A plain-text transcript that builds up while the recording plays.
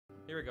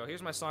Here we go.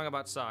 Here's my song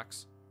about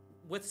socks.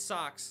 With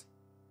socks.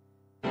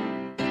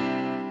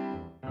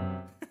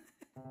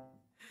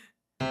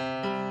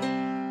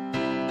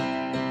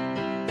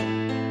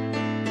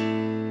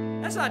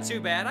 That's not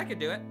too bad. I could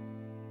do it.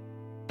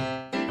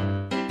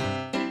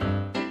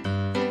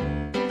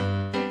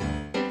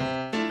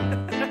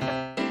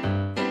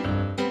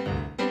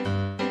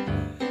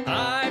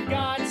 I've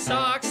got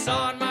socks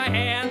on my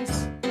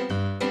hands.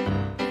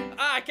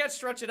 I can't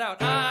stretch it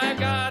out. I've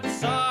got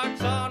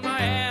socks on my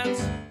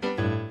hands.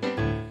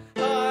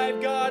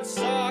 I've got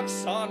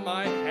socks on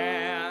my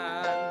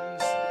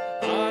hands.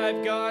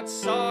 I've got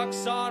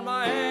socks on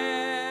my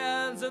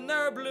hands, and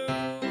they're blue.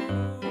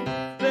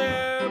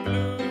 They're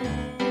blue.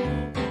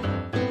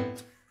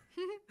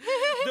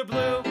 They're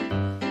blue.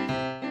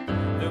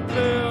 They're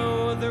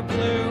blue. They're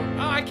blue.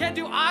 Oh, I can't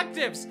do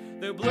octaves.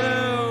 They're blue.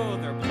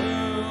 They're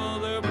blue.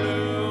 They're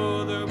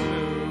blue. They're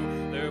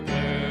blue. They're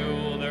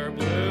blue. They're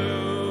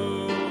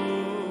blue.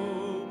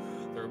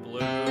 They're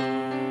blue.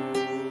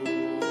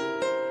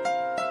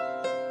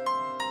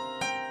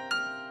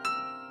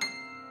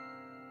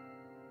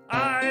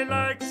 I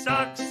like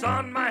socks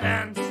on my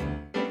hands.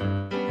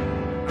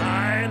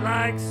 I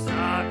like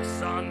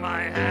socks on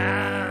my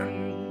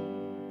hands.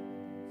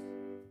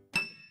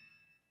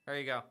 There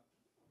you go.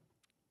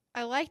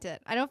 I liked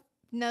it. I don't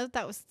know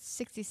that was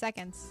 60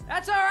 seconds.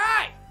 That's all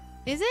right.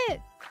 Is it?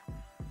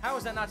 How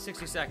is that not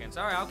 60 seconds?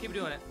 All right, I'll keep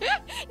doing it. No,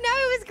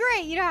 it was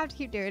great. You don't have to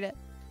keep doing it.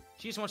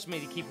 She just wants me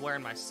to keep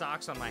wearing my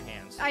socks on my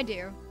hands. I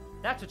do.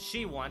 That's what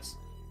she wants.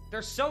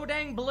 They're so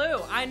dang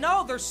blue. I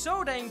know they're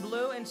so dang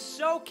blue, and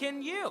so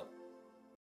can you.